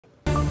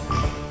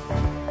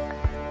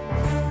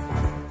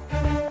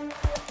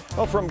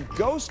Well, from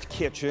ghost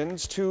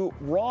kitchens to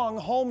wrong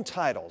home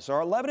titles,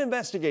 our 11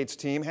 Investigates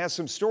team has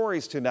some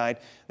stories tonight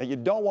that you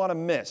don't want to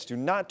miss. Do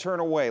not turn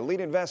away. Lead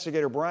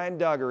investigator Brian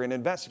Duggar and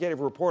investigative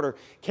reporter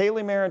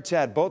Kalie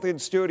Marantette, both in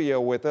studio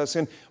with us.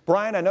 And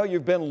Brian, I know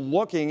you've been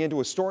looking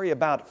into a story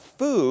about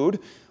food.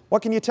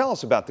 What can you tell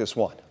us about this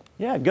one?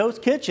 Yeah,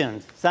 ghost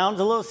kitchens. Sounds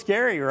a little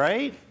scary,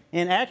 right?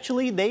 And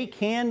actually, they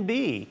can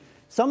be.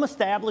 Some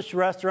established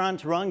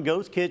restaurants run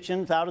ghost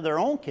kitchens out of their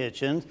own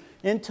kitchens.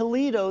 In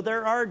Toledo,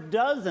 there are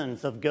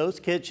dozens of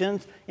ghost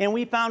kitchens, and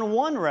we found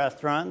one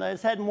restaurant that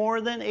has had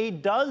more than a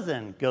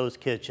dozen ghost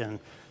kitchens.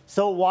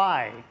 So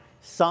why?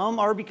 Some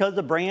are because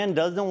the brand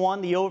doesn't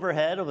want the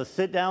overhead of a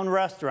sit-down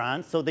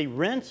restaurant, so they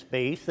rent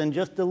space and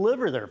just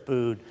deliver their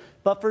food.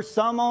 But for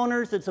some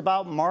owners, it's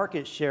about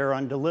market share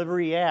on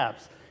delivery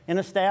apps. An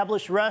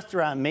established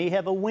restaurant may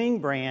have a wing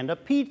brand, a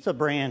pizza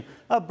brand,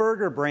 a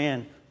burger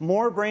brand.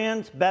 More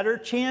brands, better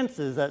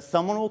chances that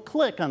someone will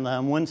click on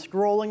them when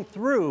scrolling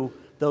through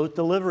those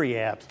delivery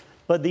apps.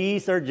 But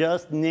these are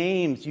just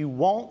names. You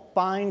won't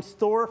find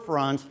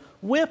storefronts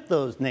with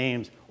those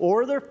names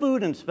or their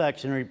food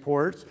inspection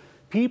reports.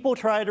 People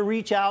try to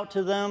reach out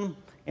to them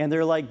and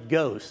they're like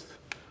ghosts.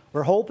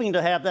 We're hoping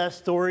to have that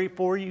story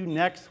for you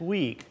next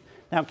week.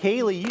 Now,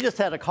 Kalie, you just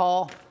had a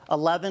call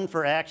 11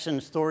 for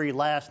Action story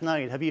last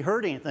night. Have you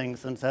heard anything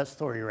since that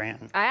story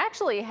ran? I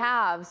actually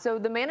have. So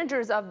the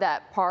managers of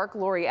that park,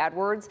 Lori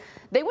Edwards,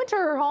 they went to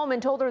her home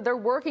and told her they're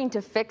working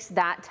to fix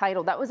that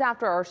title. That was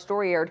after our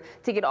story aired,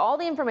 to get all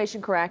the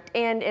information correct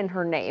and in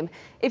her name.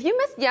 If you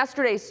missed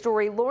yesterday's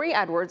story, Lori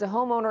Edwards, a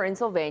homeowner in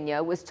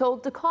Sylvania, was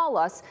told to call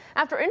us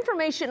after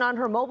information on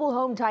her mobile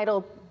home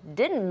title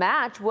didn't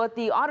match what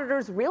the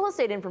auditor's real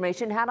estate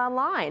information had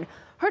online.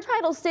 Her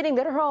title stating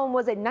that her home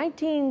was a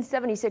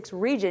 1976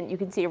 Regent, you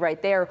can see it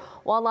right there,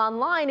 while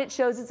online it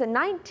shows it's a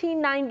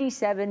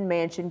 1997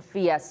 Mansion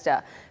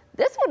Fiesta.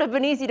 This would have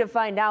been easy to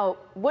find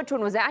out which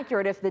one was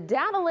accurate if the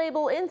data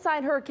label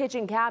inside her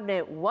kitchen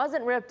cabinet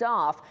wasn't ripped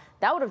off.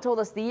 That would have told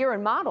us the year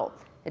and model.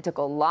 It took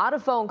a lot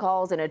of phone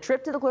calls and a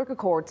trip to the clerk of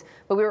courts,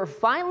 but we were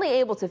finally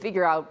able to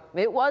figure out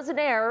it was an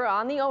error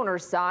on the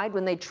owner's side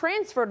when they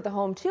transferred the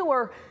home to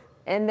her,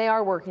 and they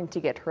are working to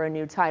get her a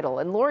new title.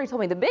 And Lori told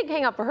me the big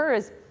hang up for her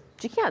is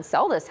she can't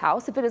sell this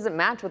house if it doesn't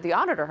match what the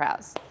auditor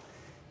has.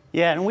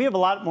 Yeah, and we have a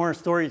lot more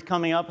stories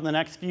coming up in the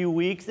next few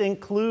weeks,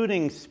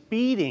 including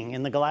speeding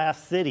in the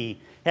Glass City.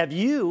 Have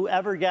you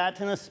ever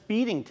gotten a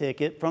speeding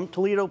ticket from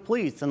Toledo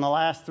Police in the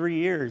last 3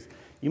 years?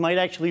 You might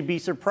actually be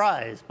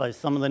surprised by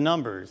some of the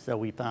numbers that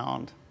we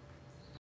found.